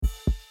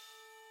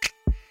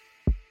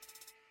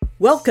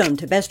Welcome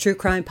to Best True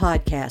Crime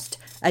Podcast,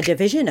 a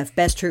division of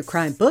Best True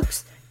Crime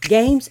Books,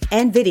 Games,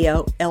 and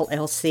Video,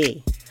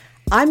 LLC.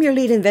 I'm your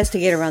lead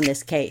investigator on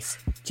this case,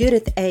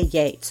 Judith A.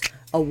 Yates,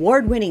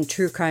 award-winning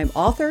true crime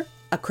author,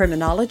 a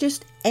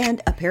criminologist,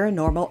 and a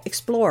paranormal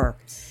explorer.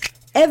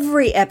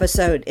 Every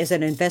episode is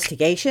an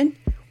investigation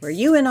where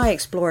you and I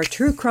explore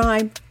true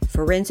crime,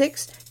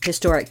 forensics,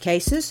 historic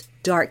cases,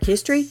 dark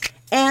history,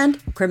 and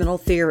criminal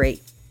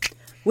theory.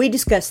 We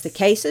discuss the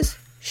cases,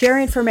 share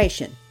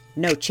information,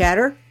 no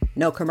chatter,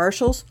 no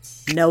commercials,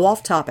 no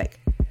off-topic.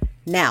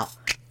 Now,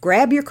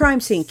 grab your crime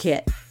scene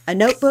kit, a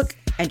notebook,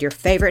 and your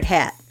favorite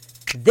hat.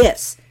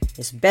 This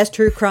is Best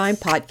True Crime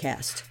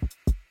Podcast.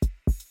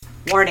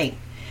 Warning: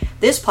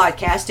 this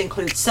podcast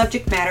includes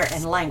subject matter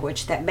and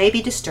language that may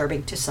be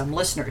disturbing to some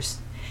listeners.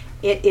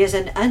 It is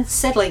an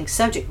unsettling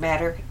subject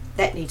matter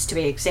that needs to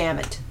be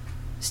examined.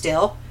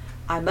 Still,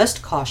 I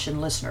must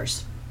caution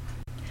listeners.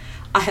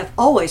 I have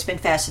always been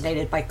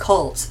fascinated by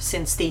cults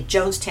since the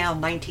Jonestown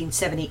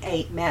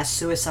 1978 mass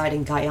suicide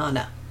in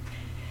Guyana.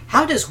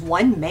 How does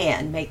one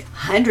man make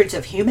hundreds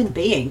of human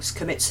beings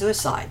commit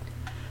suicide?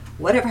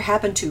 Whatever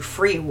happened to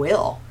free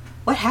will?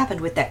 What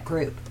happened with that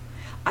group?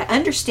 I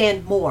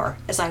understand more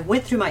as I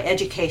went through my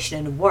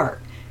education and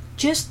work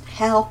just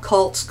how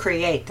cults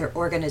create their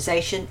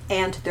organization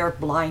and their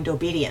blind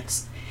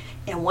obedience.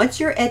 And once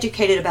you're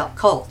educated about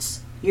cults,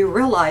 you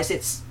realize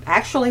it's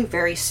actually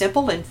very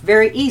simple and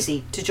very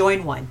easy to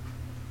join one.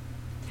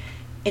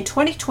 In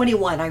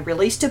 2021, I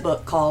released a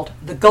book called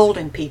The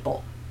Golden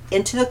People: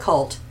 Into the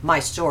Cult,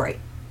 My Story.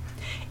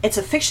 It's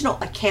a fictional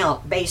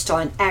account based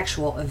on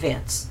actual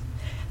events.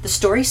 The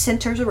story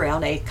centers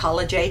around a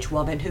college-age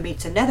woman who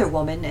meets another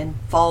woman and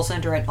falls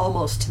under an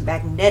almost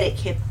magnetic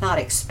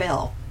hypnotic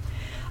spell.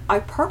 I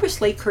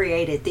purposely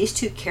created these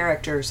two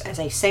characters as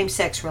a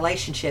same-sex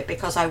relationship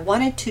because I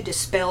wanted to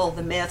dispel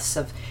the myths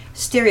of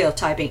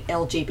stereotyping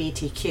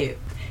LGBTQ.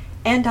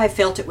 And I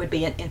felt it would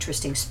be an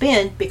interesting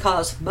spin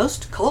because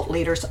most cult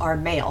leaders are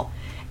male,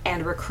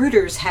 and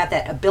recruiters have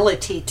that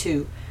ability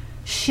to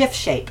shift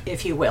shape,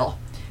 if you will,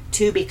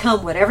 to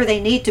become whatever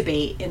they need to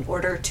be in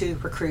order to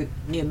recruit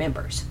new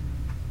members.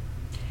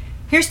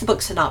 Here's the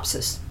book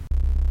synopsis.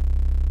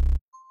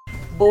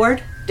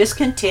 Bored,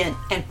 discontent,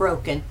 and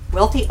broken,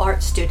 wealthy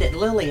art student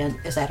Lillian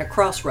is at a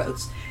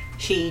crossroads.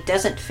 She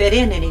doesn't fit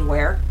in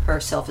anywhere, her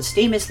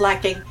self-esteem is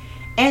lacking,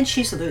 and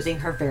she's losing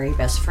her very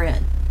best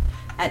friend.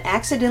 An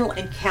accidental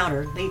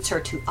encounter leads her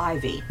to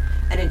Ivy,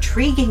 an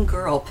intriguing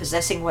girl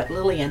possessing what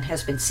Lillian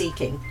has been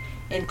seeking,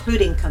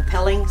 including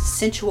compelling,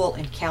 sensual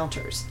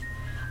encounters.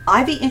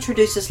 Ivy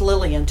introduces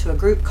Lillian to a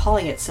group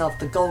calling itself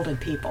the Golden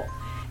People,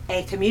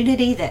 a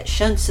community that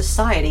shuns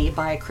society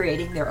by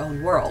creating their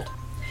own world.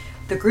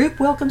 The group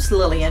welcomes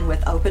Lillian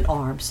with open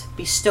arms,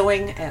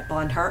 bestowing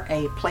upon her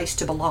a place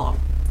to belong.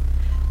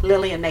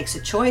 Lillian makes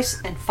a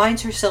choice and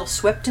finds herself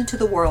swept into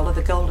the world of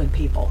the Golden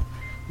People,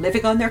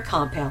 living on their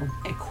compound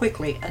and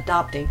quickly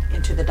adopting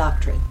into the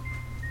doctrine.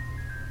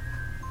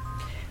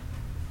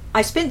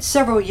 I spent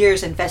several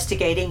years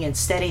investigating and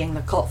studying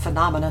the cult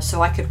phenomena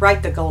so I could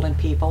write The Golden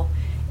People,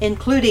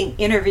 including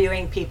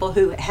interviewing people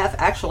who have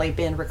actually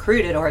been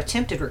recruited or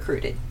attempted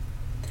recruited.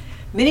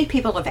 Many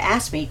people have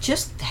asked me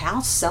just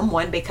how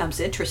someone becomes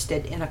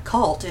interested in a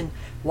cult and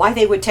why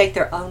they would take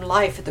their own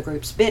life at the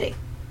group's bidding.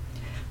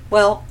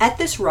 Well, at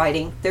this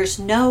writing, there's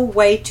no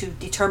way to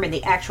determine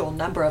the actual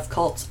number of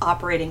cults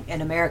operating in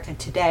America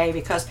today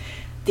because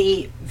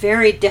the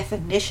very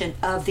definition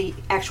of the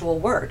actual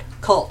word,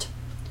 cult.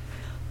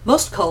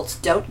 Most cults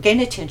don't gain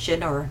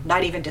attention or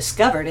not even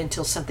discovered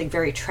until something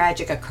very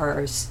tragic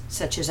occurs,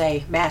 such as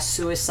a mass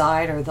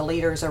suicide or the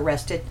leader is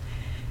arrested.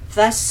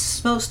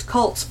 Thus, most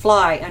cults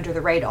fly under the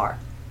radar.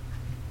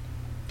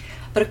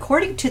 But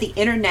according to the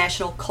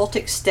International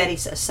Cultic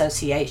Studies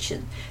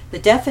Association, the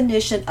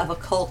definition of a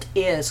cult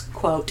is,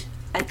 quote,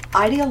 an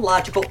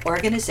ideological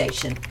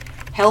organization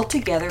held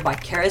together by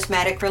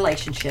charismatic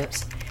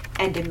relationships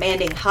and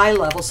demanding high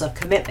levels of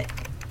commitment,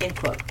 end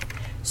quote.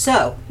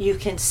 So, you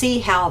can see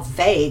how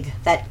vague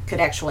that could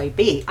actually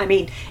be. I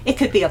mean, it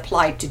could be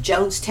applied to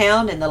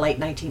Jonestown in the late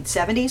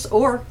 1970s,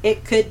 or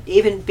it could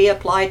even be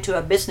applied to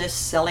a business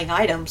selling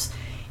items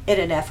in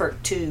an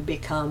effort to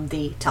become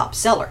the top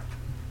seller.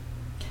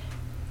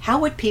 How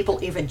would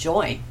people even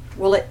join?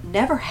 Well, it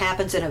never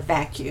happens in a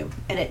vacuum,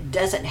 and it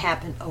doesn't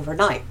happen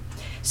overnight.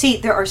 See,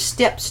 there are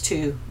steps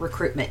to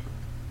recruitment.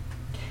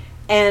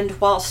 And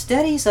while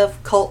studies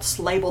of cults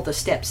label the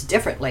steps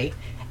differently,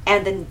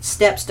 and the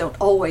steps don't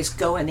always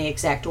go in the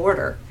exact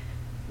order,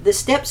 the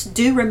steps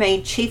do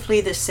remain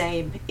chiefly the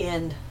same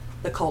in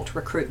the cult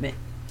recruitment.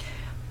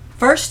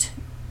 First,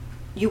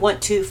 you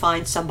want to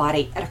find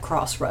somebody at a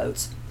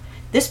crossroads.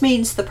 This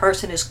means the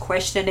person is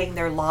questioning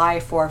their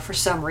life, or for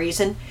some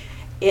reason,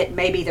 it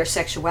may be their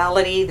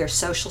sexuality, their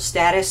social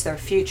status, their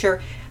future.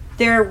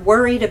 They're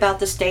worried about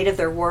the state of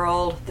their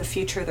world, the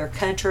future of their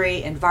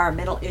country,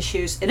 environmental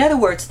issues. In other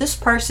words, this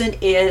person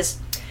is,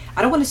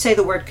 I don't want to say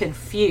the word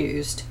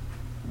confused,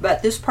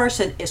 but this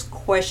person is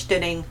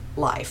questioning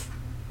life.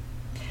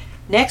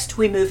 Next,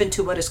 we move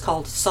into what is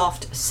called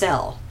soft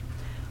sell.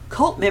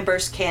 Cult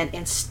members can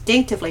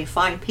instinctively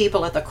find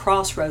people at the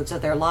crossroads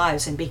of their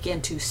lives and begin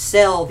to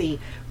sell the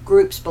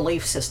group's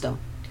belief system.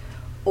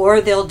 Or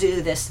they'll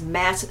do this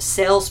mass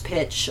sales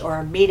pitch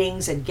or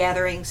meetings and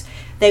gatherings.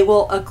 They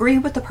will agree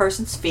with the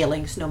person's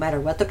feelings no matter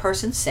what the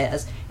person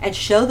says and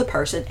show the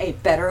person a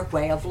better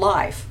way of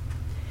life.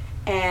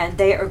 And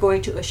they are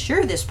going to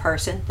assure this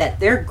person that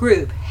their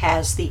group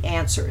has the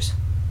answers.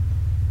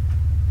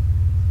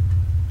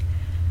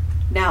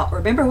 Now,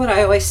 remember what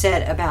I always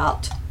said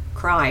about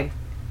crime.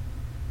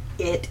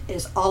 It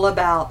is all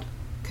about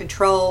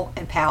control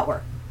and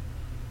power.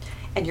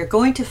 And you're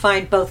going to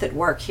find both at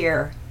work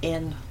here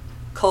in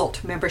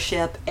cult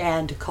membership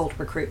and cult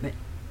recruitment.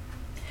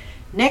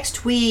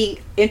 Next,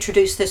 we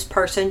introduce this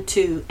person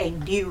to a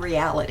new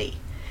reality.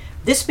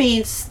 This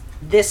means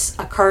this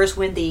occurs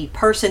when the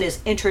person is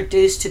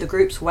introduced to the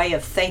group's way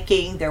of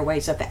thinking, their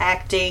ways of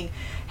acting,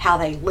 how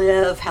they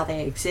live, how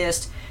they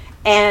exist,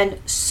 and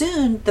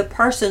soon the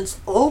person's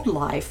old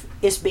life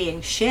is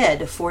being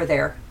shed for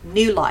their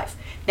new life.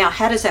 Now,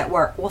 how does that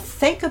work? Well,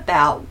 think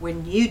about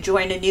when you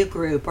join a new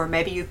group, or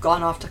maybe you've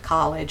gone off to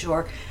college,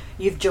 or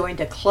you've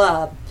joined a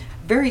club.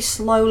 Very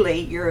slowly,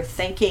 your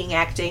thinking,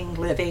 acting,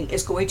 living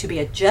is going to be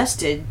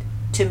adjusted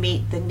to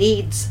meet the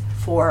needs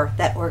for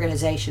that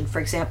organization. For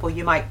example,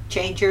 you might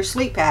change your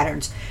sleep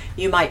patterns.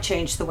 You might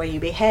change the way you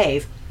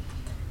behave.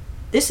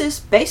 This is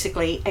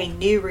basically a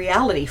new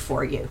reality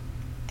for you,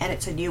 and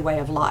it's a new way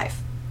of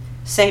life.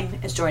 Same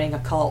as joining a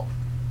cult.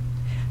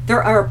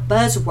 There are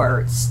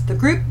buzzwords. The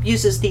group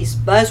uses these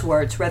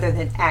buzzwords rather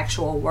than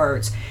actual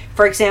words.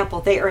 For example,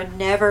 they are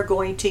never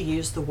going to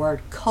use the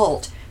word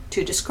cult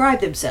to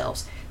describe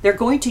themselves. They're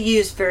going to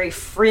use very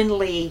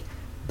friendly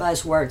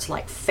buzzwords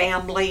like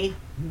family,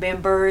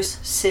 members,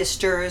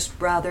 sisters,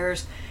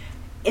 brothers.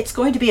 It's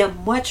going to be a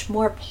much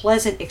more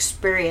pleasant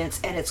experience,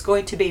 and it's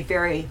going to be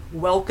very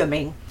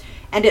welcoming.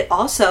 And it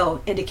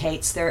also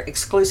indicates their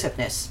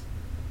exclusiveness.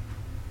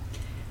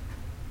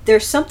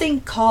 There's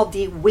something called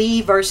the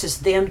we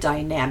versus them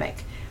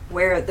dynamic,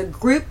 where the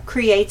group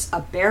creates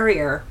a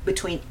barrier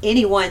between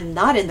anyone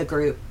not in the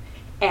group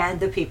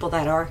and the people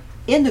that are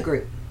in the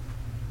group.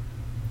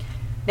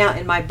 Now,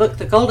 in my book,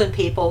 The Golden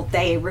People,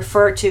 they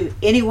refer to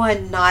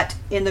anyone not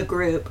in the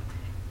group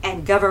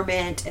and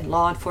government and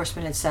law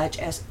enforcement and such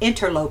as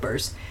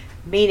interlopers,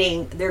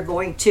 meaning they're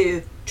going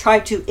to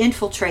try to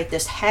infiltrate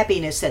this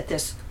happiness that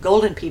this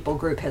Golden People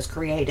group has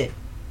created.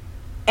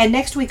 And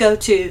next we go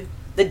to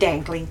the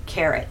dangling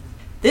carrot.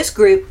 This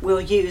group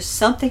will use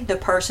something the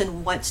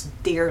person wants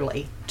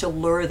dearly to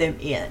lure them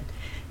in.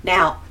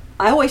 Now,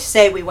 I always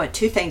say we want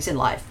two things in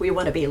life. We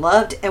want to be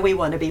loved and we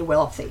want to be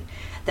wealthy.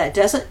 That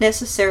doesn't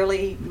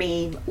necessarily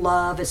mean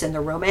love as in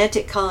the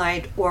romantic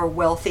kind or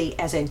wealthy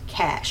as in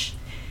cash.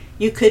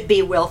 You could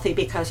be wealthy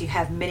because you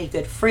have many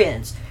good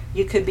friends.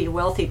 You could be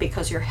wealthy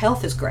because your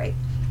health is great.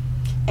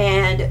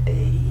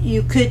 And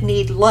you could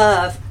need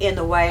love in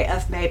the way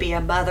of maybe a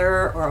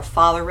mother or a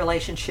father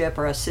relationship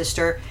or a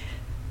sister.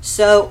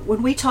 So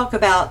when we talk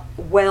about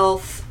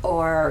wealth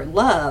or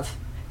love,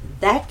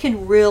 that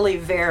can really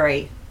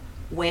vary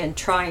when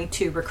trying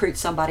to recruit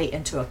somebody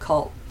into a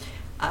cult.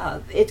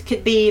 It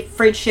could be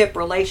friendship,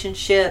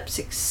 relationships,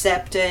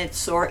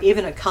 acceptance, or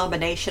even a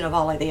combination of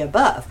all of the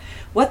above.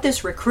 What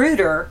this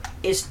recruiter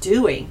is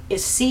doing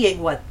is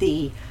seeing what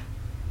the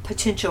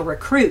potential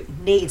recruit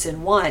needs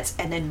and wants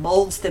and then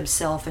molds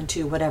themselves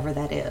into whatever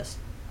that is.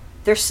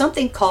 There's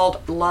something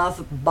called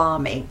love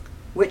bombing,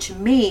 which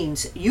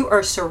means you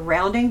are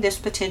surrounding this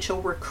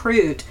potential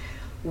recruit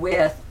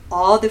with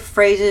all the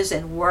phrases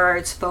and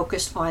words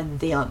focused on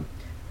them.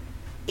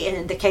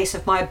 In the case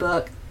of my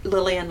book,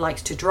 Lillian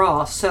likes to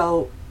draw,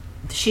 so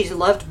she's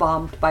love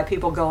bombed by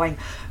people going,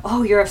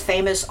 "Oh, you're a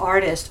famous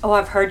artist. Oh,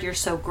 I've heard you're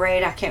so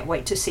great. I can't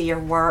wait to see your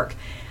work.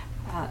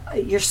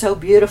 You're so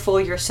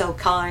beautiful. You're so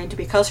kind."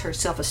 Because her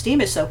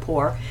self-esteem is so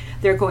poor,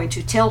 they're going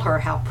to tell her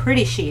how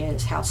pretty she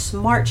is, how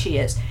smart she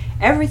is.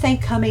 Everything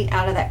coming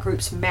out of that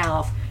group's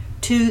mouth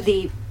to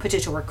the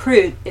potential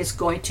recruit is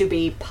going to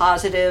be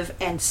positive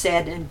and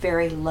said in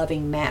very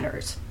loving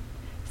manners.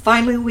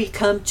 Finally, we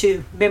come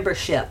to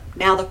membership.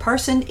 Now, the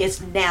person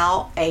is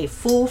now a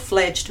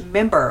full-fledged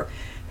member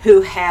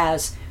who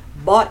has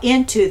bought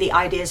into the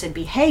ideas and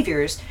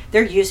behaviors.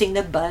 They're using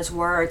the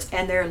buzzwords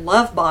and they're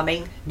love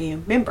bombing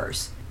new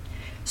members.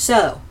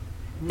 So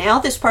now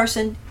this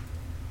person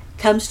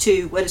comes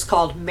to what is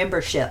called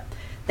membership.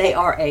 They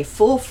are a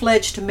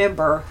full-fledged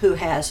member who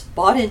has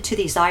bought into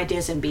these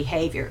ideas and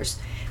behaviors.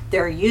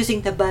 They're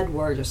using the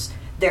buzzwords.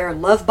 They're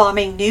love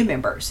bombing new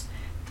members.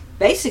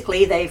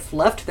 Basically, they've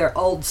left their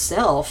old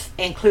self,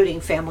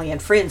 including family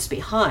and friends,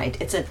 behind.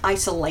 It's an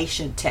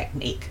isolation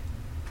technique.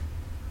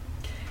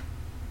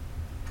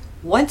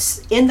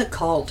 Once in the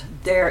cult,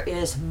 there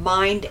is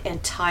mind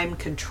and time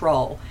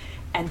control.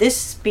 And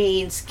this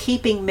means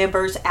keeping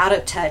members out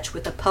of touch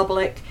with the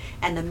public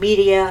and the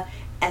media,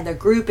 and the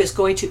group is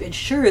going to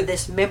ensure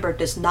this member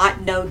does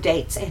not know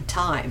dates and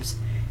times.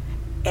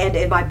 And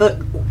in my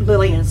book,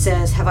 Lillian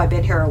says, have I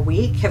been here a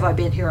week? Have I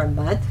been here a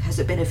month? Has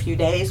it been a few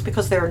days?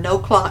 Because there are no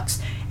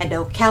clocks and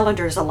no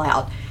calendars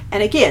allowed.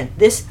 And again,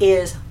 this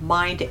is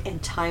mind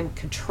and time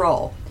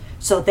control.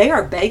 So they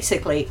are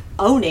basically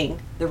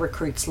owning the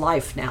recruit's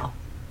life now.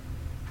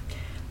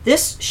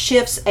 This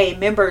shifts a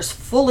member's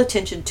full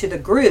attention to the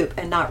group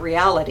and not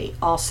reality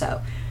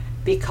also,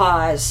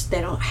 because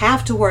they don't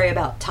have to worry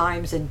about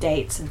times and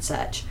dates and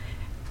such.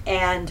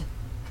 And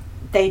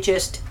they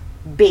just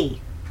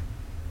be.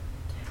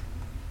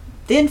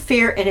 Then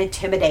fear and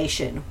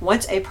intimidation.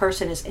 Once a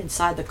person is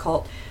inside the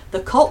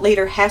cult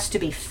leader has to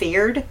be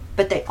feared,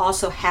 but they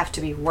also have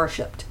to be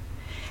worshipped.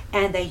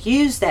 And they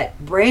use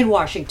that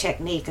brainwashing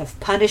technique of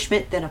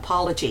punishment then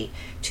apology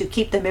to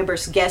keep the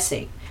members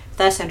guessing,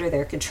 thus under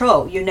their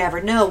control. You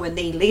never know when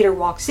the leader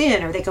walks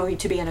in. Are they going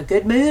to be in a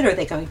good mood? Are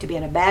they going to be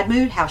in a bad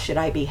mood? How should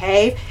I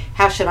behave?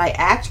 How should I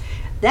act?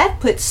 That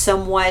puts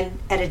someone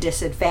at a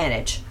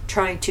disadvantage,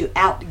 trying to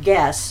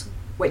outguess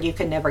what you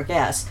can never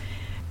guess.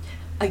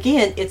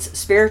 Again, it's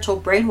spiritual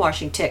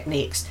brainwashing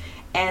techniques,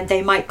 and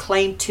they might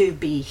claim to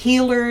be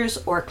healers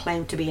or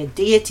claim to be a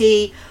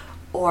deity,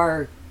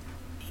 or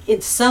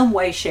in some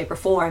way, shape, or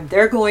form,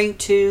 they're going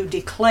to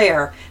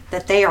declare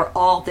that they are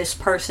all this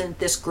person,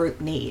 this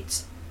group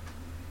needs.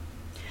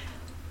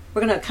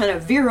 We're going to kind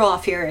of veer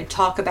off here and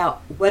talk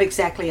about what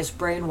exactly is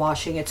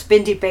brainwashing. It's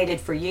been debated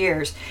for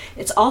years.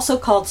 It's also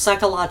called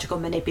psychological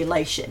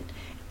manipulation,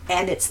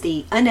 and it's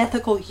the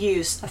unethical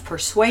use of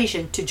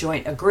persuasion to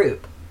join a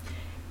group.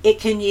 It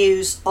can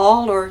use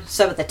all or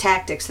some of the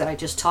tactics that I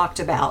just talked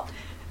about,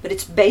 but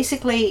it's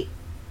basically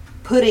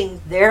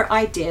putting their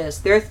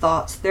ideas, their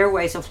thoughts, their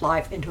ways of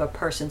life into a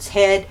person's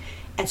head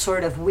and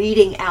sort of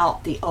weeding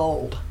out the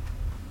old.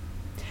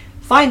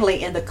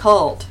 Finally, in the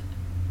cult,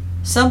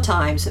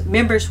 sometimes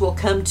members will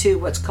come to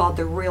what's called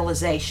the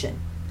realization.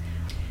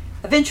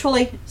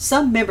 Eventually,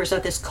 some members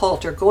of this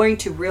cult are going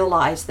to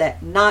realize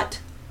that not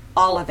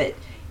all of it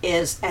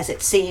is as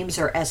it seems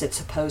or as it's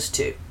supposed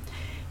to.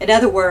 In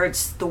other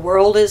words, the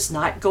world is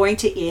not going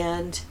to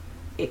end.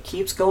 It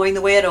keeps going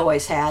the way it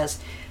always has.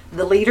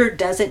 The leader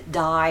doesn't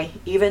die,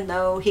 even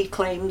though he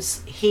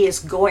claims he is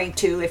going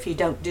to if you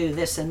don't do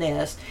this and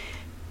this.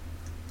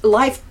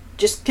 Life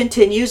just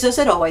continues as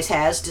it always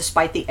has,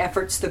 despite the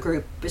efforts the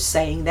group is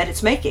saying that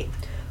it's making.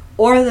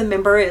 Or the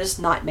member is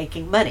not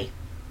making money.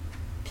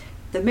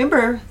 The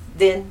member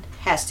then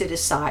has to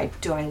decide,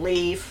 do I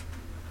leave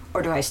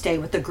or do I stay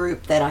with the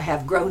group that I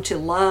have grown to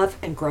love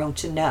and grown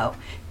to know?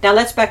 Now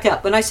let's back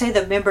up. When I say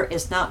the member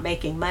is not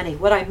making money,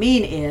 what I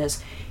mean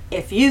is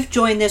if you've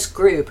joined this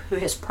group who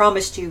has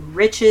promised you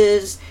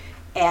riches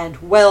and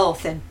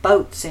wealth and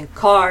boats and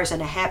cars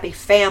and a happy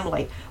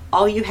family,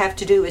 all you have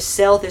to do is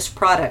sell this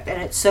product,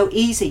 and it's so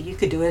easy you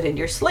could do it in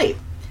your sleep.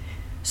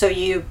 So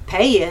you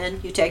pay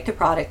in, you take the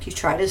product, you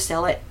try to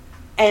sell it,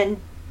 and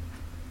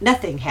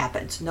nothing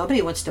happens.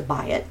 Nobody wants to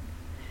buy it.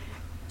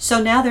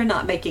 So now they're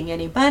not making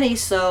any money,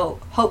 so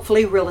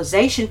hopefully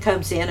realization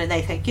comes in and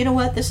they think, you know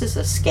what, this is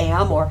a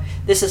scam, or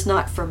this is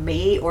not for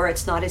me, or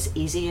it's not as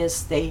easy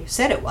as they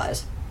said it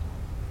was.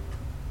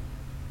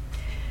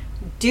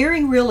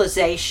 During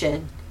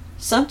realization,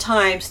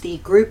 sometimes the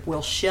group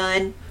will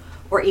shun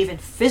or even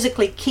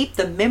physically keep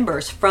the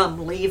members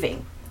from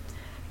leaving.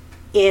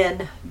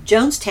 In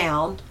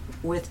Jonestown,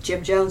 with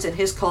Jim Jones and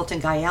his cult in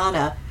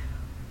Guyana,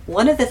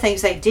 one of the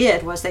things they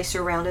did was they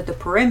surrounded the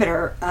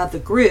perimeter of the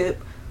group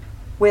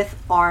with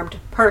armed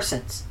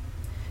persons.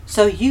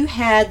 So you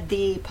had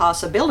the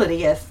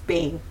possibility of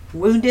being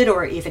wounded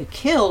or even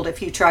killed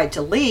if you tried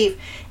to leave.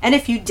 And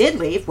if you did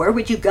leave, where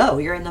would you go?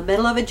 You're in the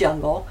middle of a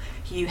jungle.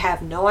 You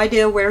have no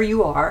idea where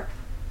you are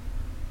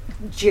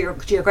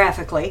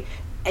geographically,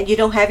 and you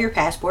don't have your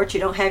passport, you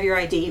don't have your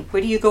ID.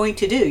 What are you going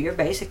to do? You're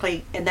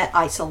basically in that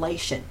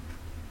isolation.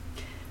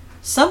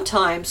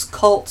 Sometimes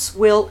cults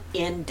will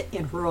end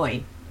in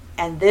ruin,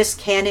 and this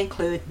can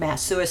include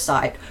mass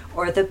suicide,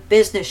 or the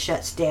business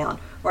shuts down,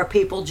 or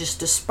people just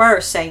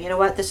disperse saying, you know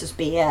what, this is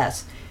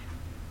BS.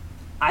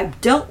 I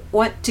don't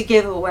want to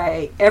give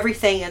away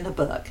everything in the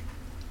book,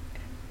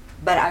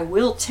 but I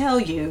will tell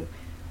you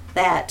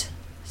that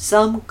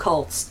some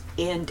cults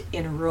end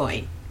in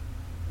ruin.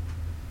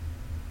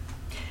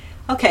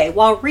 Okay,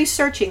 while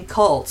researching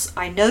cults,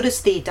 I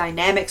noticed the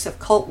dynamics of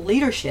cult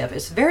leadership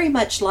is very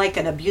much like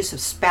an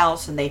abusive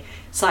spouse and the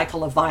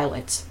cycle of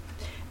violence.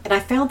 And I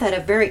found that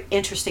a very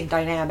interesting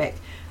dynamic.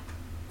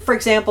 For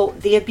example,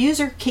 the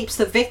abuser keeps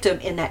the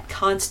victim in that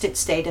constant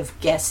state of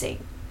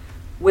guessing.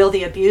 Will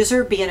the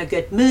abuser be in a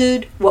good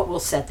mood? What will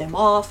set them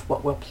off?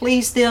 What will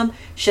please them?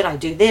 Should I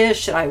do this?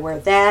 Should I wear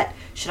that?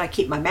 Should I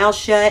keep my mouth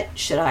shut?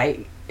 Should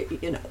I,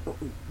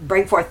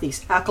 bring forth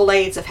these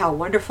accolades of how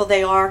wonderful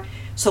they are?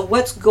 So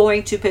what's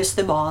going to piss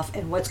them off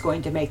and what's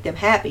going to make them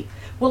happy?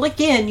 Well,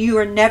 again, you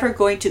are never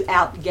going to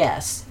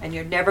outguess, and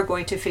you're never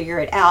going to figure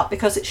it out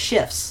because it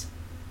shifts.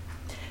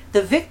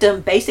 The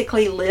victim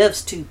basically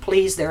lives to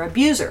please their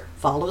abuser,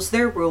 follows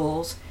their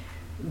rules,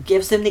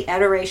 gives them the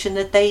adoration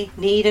that they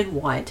need and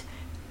want,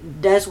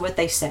 does what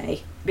they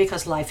say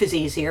because life is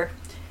easier.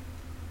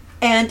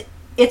 And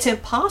it's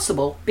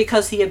impossible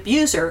because the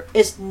abuser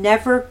is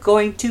never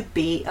going to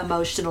be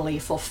emotionally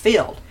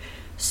fulfilled.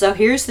 So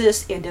here's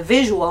this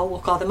individual, we'll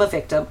call them a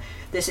victim,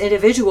 this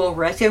individual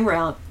racing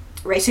around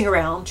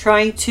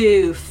trying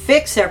to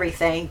fix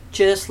everything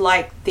just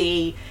like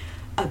the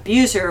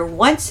abuser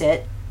wants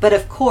it. But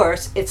of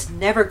course, it's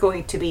never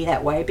going to be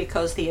that way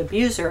because the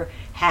abuser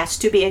has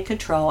to be in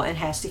control and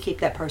has to keep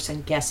that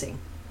person guessing.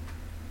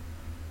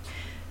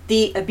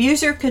 The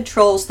abuser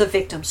controls the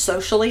victim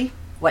socially,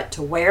 what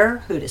to wear,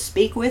 who to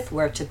speak with,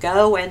 where to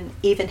go, and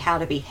even how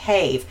to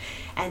behave.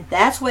 And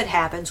that's what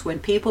happens when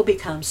people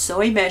become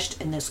so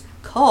enmeshed in this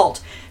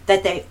cult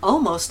that they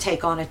almost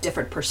take on a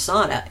different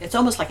persona. It's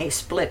almost like a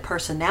split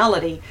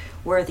personality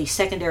where the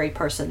secondary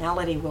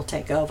personality will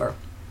take over.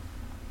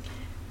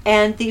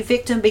 And the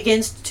victim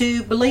begins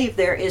to believe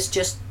there is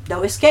just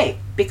no escape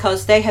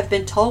because they have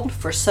been told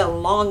for so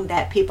long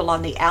that people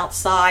on the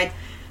outside,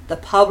 the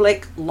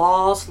public,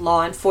 laws,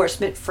 law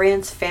enforcement,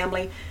 friends,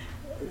 family,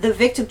 the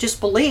victim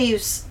just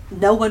believes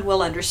no one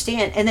will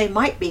understand. And they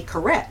might be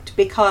correct,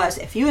 because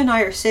if you and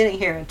I are sitting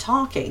here and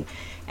talking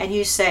and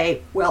you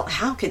say, well,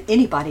 how can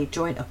anybody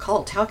join a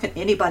cult? How can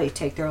anybody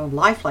take their own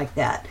life like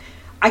that?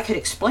 I could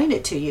explain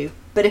it to you,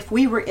 but if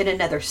we were in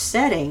another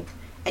setting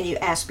and you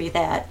asked me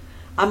that,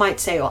 I might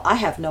say, well, I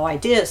have no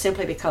idea,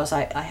 simply because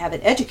I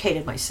haven't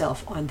educated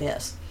myself on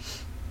this.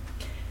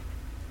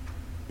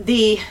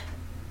 The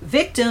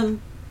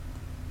victim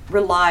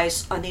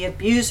relies on the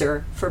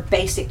abuser for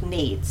basic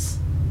needs: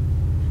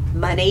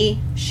 money,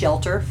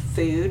 shelter,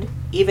 food,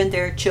 even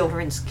their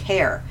children's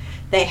care.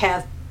 They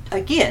have,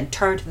 again,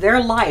 turned their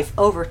life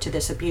over to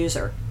this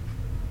abuser.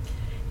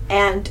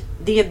 And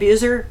the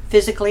abuser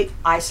physically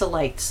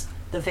isolates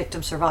the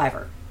victim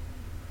survivor.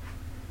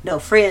 No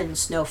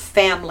friends, no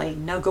family,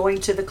 no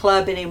going to the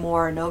club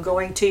anymore, no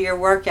going to your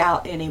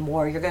workout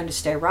anymore. You're going to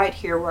stay right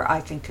here where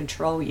I can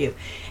control you.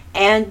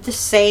 And the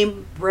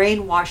same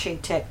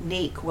brainwashing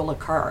technique will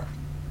occur.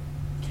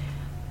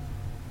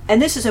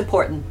 And this is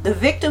important. The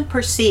victim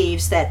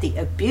perceives that the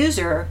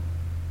abuser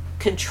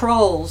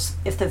controls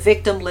if the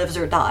victim lives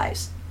or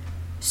dies.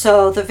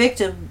 So the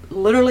victim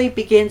literally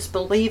begins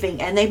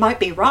believing, and they might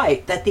be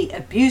right, that the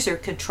abuser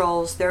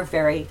controls their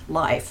very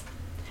life.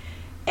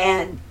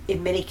 And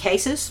in many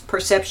cases,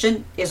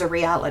 perception is a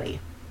reality.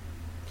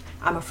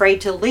 I'm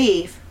afraid to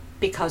leave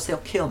because they'll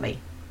kill me.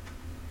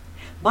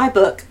 My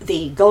book,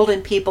 The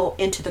Golden People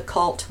Into the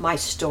Cult, My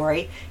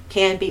Story,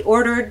 can be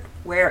ordered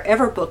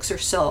wherever books are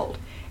sold.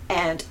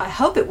 And I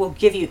hope it will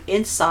give you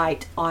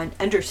insight on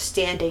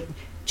understanding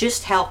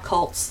just how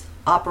cults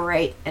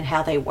operate and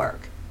how they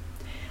work.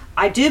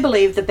 I do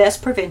believe the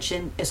best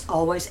prevention is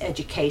always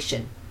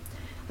education.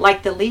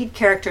 Like the lead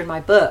character in my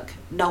book,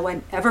 no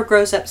one ever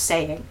grows up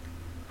saying,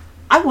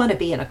 I want to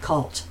be in a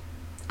cult.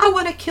 I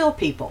want to kill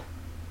people.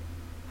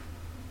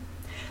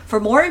 For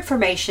more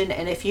information,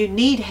 and if you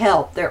need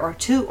help, there are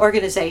 2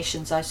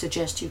 organizations I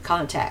suggest you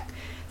contact.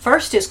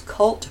 First is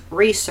Cult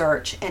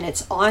Research, and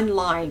it's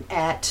online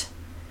at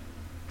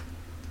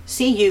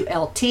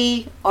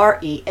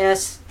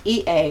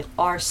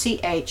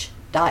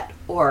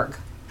cultresearch.org.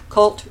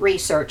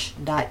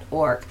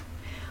 cultresearch.org.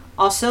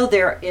 Also,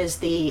 there is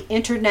the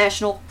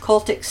International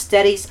Cultic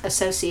Studies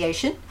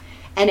Association,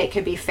 and it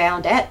can be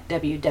found at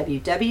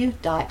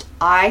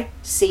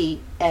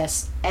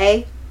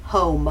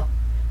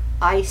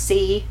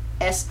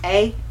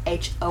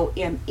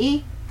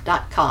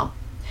www.icsahome.com.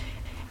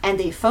 And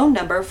the phone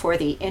number for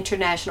the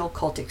International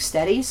Cultic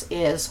Studies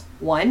is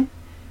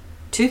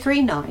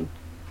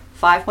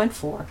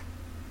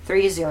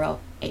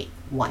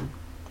 1-239-514-3081.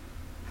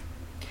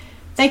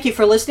 Thank you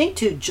for listening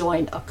to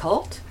Join a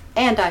Cult,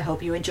 and I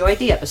hope you enjoyed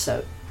the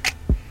episode.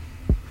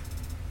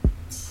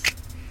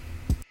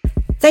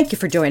 Thank you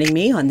for joining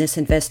me on this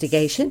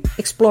investigation,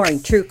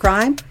 exploring true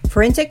crime,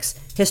 forensics,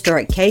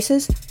 historic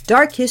cases,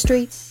 dark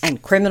history,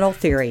 and criminal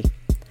theory.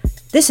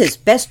 This is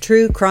Best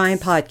True Crime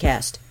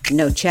Podcast.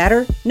 No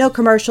chatter, no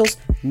commercials,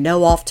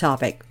 no off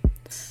topic.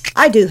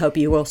 I do hope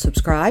you will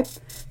subscribe.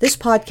 This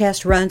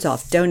podcast runs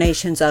off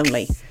donations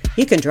only.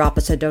 You can drop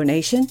us a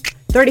donation,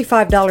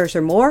 $35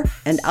 or more,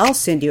 and I'll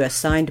send you a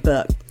signed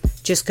book.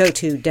 Just go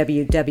to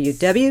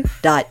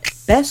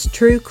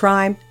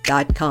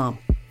www.besttruecrime.com.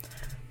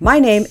 My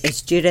name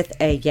is Judith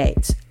A.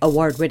 Yates,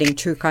 award-winning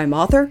true crime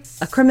author,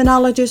 a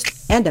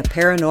criminologist, and a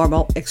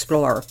paranormal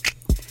explorer.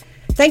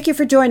 Thank you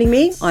for joining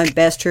me on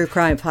Best True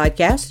Crime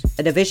Podcast,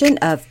 a division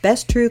of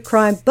Best True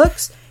Crime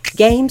Books,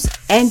 Games,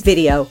 and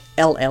Video,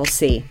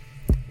 LLC.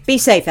 Be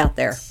safe out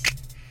there.